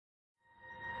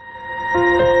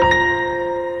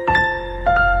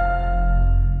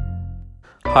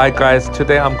Hi guys,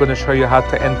 today I'm going to show you how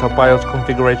to enter BIOS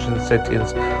configuration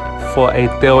settings for a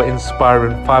Dell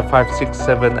Inspiron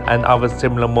 5567 and other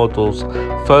similar models.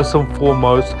 First and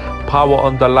foremost, power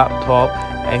on the laptop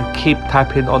and keep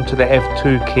tapping onto the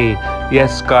F2 key.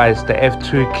 Yes guys, the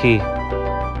F2 key.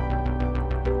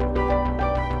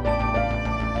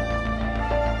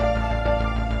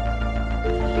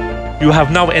 You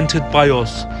have now entered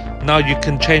BIOS. Now you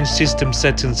can change system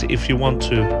settings if you want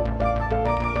to.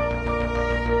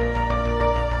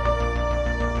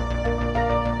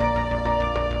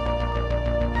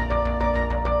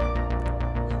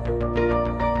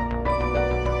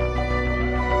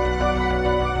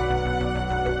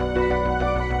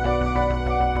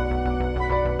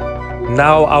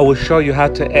 Now I will show you how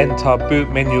to enter boot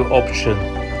menu option.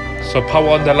 So power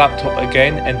on the laptop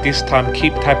again, and this time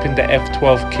keep tapping the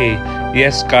F12 key.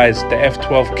 Yes guys, the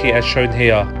F12 key as shown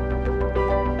here.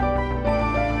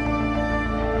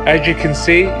 As you can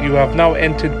see, you have now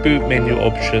entered boot menu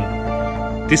option.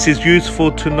 This is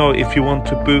useful to know if you want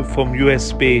to boot from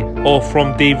USB or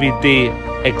from DVD,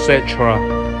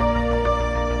 etc.